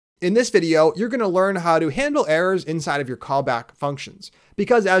In this video, you're going to learn how to handle errors inside of your callback functions,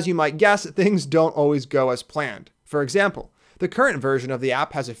 because as you might guess, things don't always go as planned. For example, the current version of the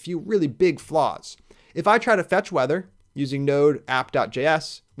app has a few really big flaws. If I try to fetch weather using Node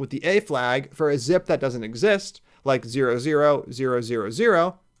app.js with the A flag for a zip that doesn't exist, like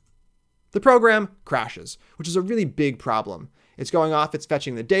 00000, the program crashes, which is a really big problem. It's going off, it's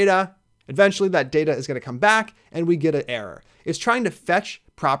fetching the data. Eventually that data is going to come back and we get an error. It's trying to fetch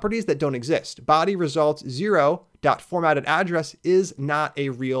properties that don't exist. Body results 0.formatted address is not a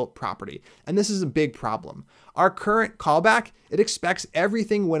real property. And this is a big problem. Our current callback, it expects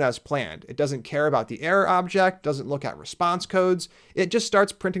everything went as planned. It doesn't care about the error object, doesn't look at response codes. It just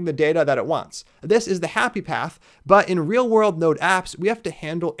starts printing the data that it wants. This is the happy path, but in real world Node apps, we have to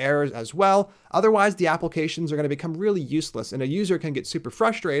handle errors as well. Otherwise, the applications are going to become really useless and a user can get super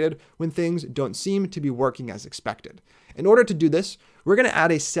frustrated when things don't seem to be working as expected. In order to do this, we're going to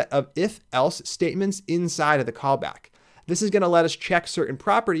add a set of if-else statements inside of the callback. This is going to let us check certain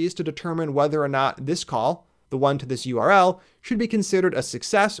properties to determine whether or not this call, the one to this URL, should be considered a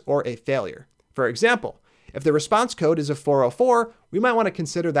success or a failure. For example, if the response code is a 404, we might want to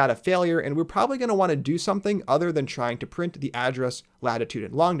consider that a failure, and we're probably going to want to do something other than trying to print the address, latitude,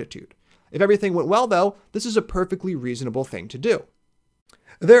 and longitude. If everything went well, though, this is a perfectly reasonable thing to do.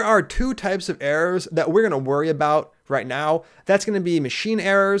 There are two types of errors that we're going to worry about right now. That's going to be machine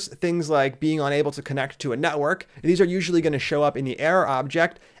errors, things like being unable to connect to a network. These are usually going to show up in the error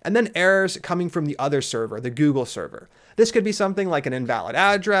object, and then errors coming from the other server, the Google server. This could be something like an invalid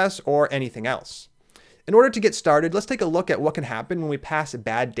address or anything else. In order to get started, let's take a look at what can happen when we pass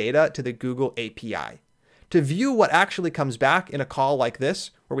bad data to the Google API. To view what actually comes back in a call like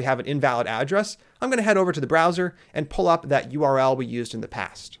this, where we have an invalid address, I'm going to head over to the browser and pull up that URL we used in the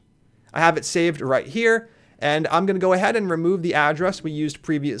past. I have it saved right here, and I'm going to go ahead and remove the address we used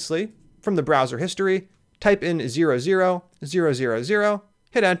previously from the browser history, type in 00000,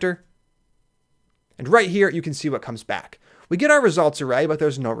 hit enter, and right here you can see what comes back. We get our results array, but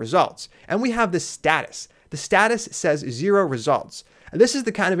there's no results, and we have the status. The status says 0 results. And this is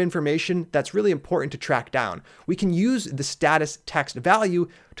the kind of information that's really important to track down. We can use the status text value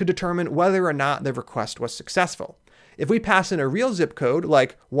to determine whether or not the request was successful. If we pass in a real zip code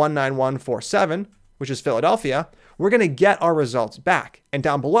like 19147, which is Philadelphia, we're going to get our results back. And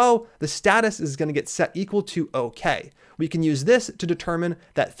down below, the status is going to get set equal to OK. We can use this to determine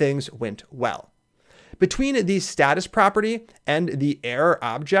that things went well. Between the status property and the error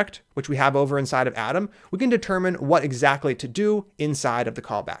object, which we have over inside of Atom, we can determine what exactly to do inside of the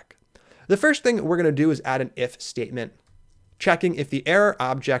callback. The first thing we're going to do is add an if statement, checking if the error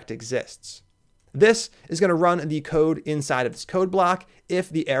object exists. This is going to run the code inside of this code block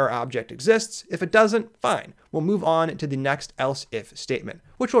if the error object exists. If it doesn't, fine. We'll move on to the next else if statement,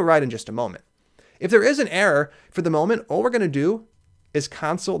 which we'll write in just a moment. If there is an error, for the moment, all we're going to do is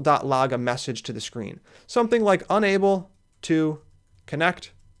console.log a message to the screen. Something like unable to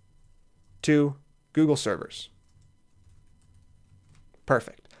connect to Google servers.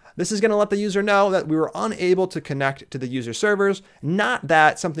 Perfect. This is going to let the user know that we were unable to connect to the user servers, not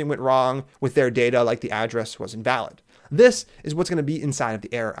that something went wrong with their data like the address was invalid. This is what's going to be inside of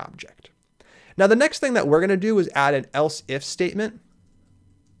the error object. Now the next thing that we're going to do is add an else if statement.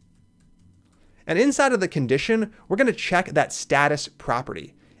 And inside of the condition, we're going to check that status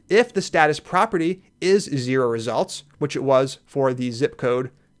property. If the status property is 0 results, which it was for the zip code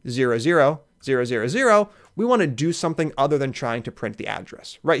 00000, we want to do something other than trying to print the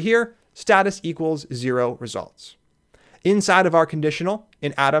address. Right here, status equals 0 results. Inside of our conditional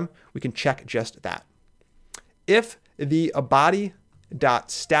in Atom, we can check just that. If the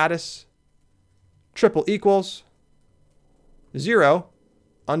body.status triple equals 0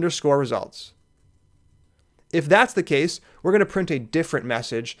 underscore results. If that's the case, we're going to print a different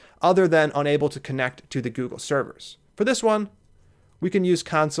message other than unable to connect to the Google servers. For this one, we can use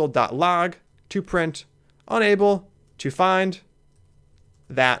console.log to print unable to find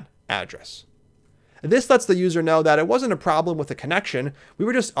that address. This lets the user know that it wasn't a problem with the connection. We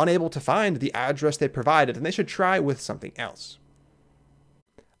were just unable to find the address they provided, and they should try with something else.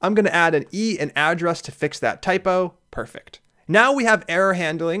 I'm going to add an an address to fix that typo. Perfect. Now we have error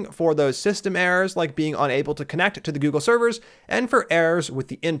handling for those system errors like being unable to connect to the Google servers and for errors with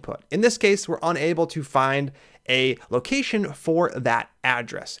the input. In this case, we're unable to find a location for that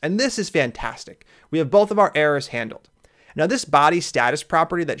address. And this is fantastic. We have both of our errors handled. Now this body status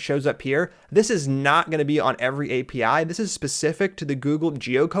property that shows up here, this is not going to be on every API. This is specific to the Google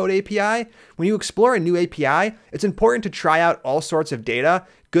Geocode API. When you explore a new API, it's important to try out all sorts of data,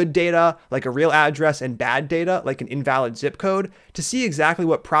 good data like a real address and bad data like an invalid zip code, to see exactly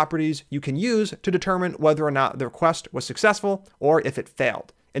what properties you can use to determine whether or not the request was successful or if it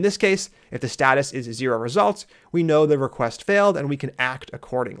failed. In this case, if the status is 0 results, we know the request failed and we can act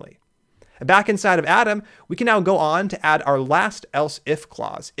accordingly. Back inside of Atom, we can now go on to add our last else if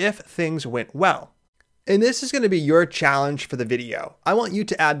clause, if things went well. And this is going to be your challenge for the video. I want you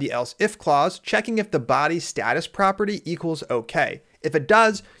to add the else if clause, checking if the body status property equals OK. If it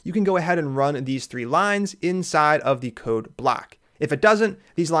does, you can go ahead and run these 3 lines inside of the code block. If it doesn't,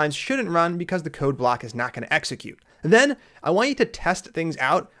 these lines shouldn't run because the code block is not going to execute. Then I want you to test things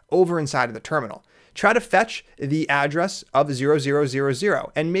out over inside of the terminal. Try to fetch the address of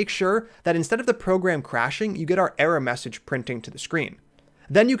 0000 and make sure that instead of the program crashing, you get our error message printing to the screen.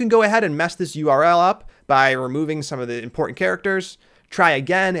 Then you can go ahead and mess this URL up by removing some of the important characters. Try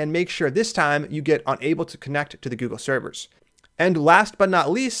again and make sure this time you get unable to connect to the Google servers. And last but not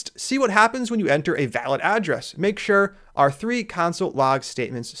least, see what happens when you enter a valid address. Make sure our 3 console log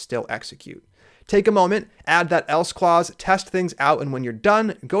statements still execute. Take a moment, add that else clause, test things out, and when you're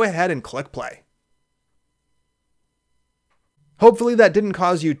done, go ahead and click play. Hopefully that didn't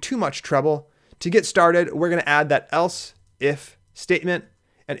cause you too much trouble. To get started, we're going to add that else if statement.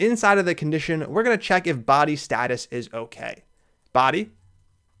 And inside of the condition, we're going to check if body status is OK. Body.status,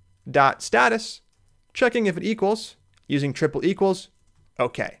 checking if it equals, using triple equals,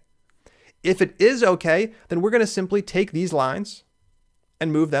 OK. If it is OK, then we're going to simply take these lines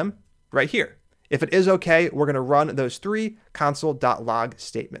and move them right here. If it is OK, we're going to run those 3 console.log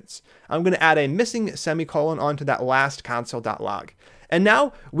statements. I'm going to add a missing semicolon onto that last console.log. And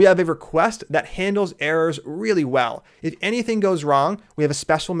now we have a request that handles errors really well. If anything goes wrong, we have a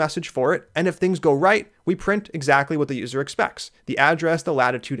special message for it. And if things go right, we print exactly what the user expects: the address, the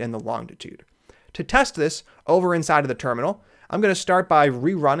latitude, and the longitude. To test this over inside of the terminal, I'm going to start by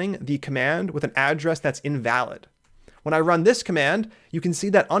rerunning the command with an address that's invalid. When I run this command, you can see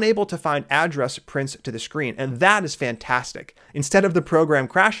that unable to find address prints to the screen, and that is fantastic. Instead of the program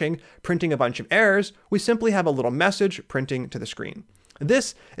crashing, printing a bunch of errors, we simply have a little message printing to the screen.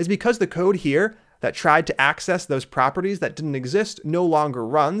 This is because the code here that tried to access those properties that didn't exist no longer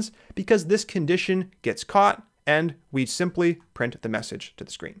runs, because this condition gets caught and we simply print the message to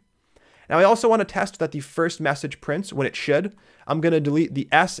the screen. Now I also want to test that the first message prints when it should. I'm going to delete the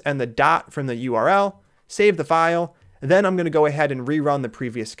S and the dot from the URL, save the file, then I'm going to go ahead and rerun the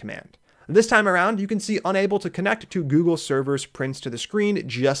previous command. This time around, you can see unable to connect to Google servers prints to the screen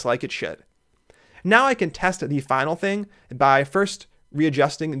just like it should. Now I can test the final thing by first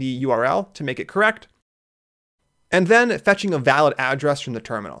readjusting the URL to make it correct, and then fetching a valid address from the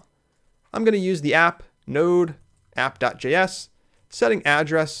terminal. I'm going to use the app node app.js, setting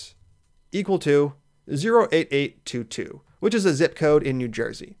address equal to 08822, which is a zip code in New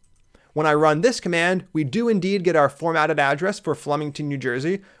Jersey. When I run this command, we do indeed get our formatted address for Flemington, New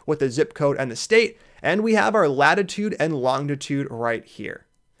Jersey with the zip code and the state, and we have our latitude and longitude right here.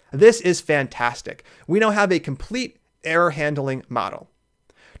 This is fantastic. We now have a complete error handling model.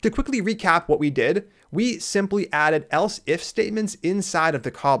 To quickly recap what we did, we simply added else if statements inside of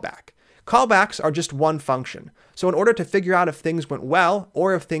the callback. Callbacks are just one function. So in order to figure out if things went well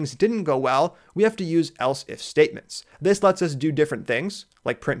or if things didn't go well, we have to use else if statements. This lets us do different things,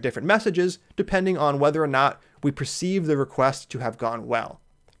 like print different messages, depending on whether or not we perceive the request to have gone well.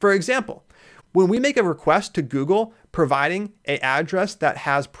 For example, when we make a request to Google providing an address that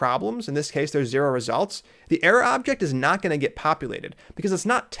has problems, in this case there's 0 results, the error object is not going to get populated because it's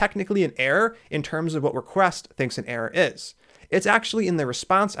not technically an error in terms of what request thinks an error is. It's actually in the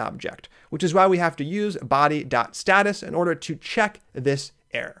response object, which is why we have to use body.status in order to check this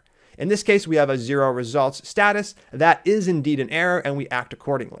error. In this case, we have a 0 results status. That is indeed an error, and we act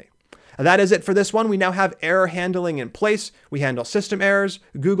accordingly. And that is it for this one. We now have error handling in place. We handle system errors,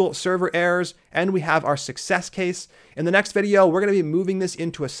 Google server errors, and we have our success case. In the next video, we're going to be moving this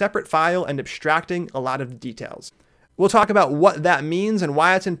into a separate file and abstracting a lot of the details. We'll talk about what that means and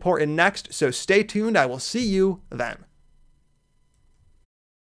why it's important next, so stay tuned. I will see you then.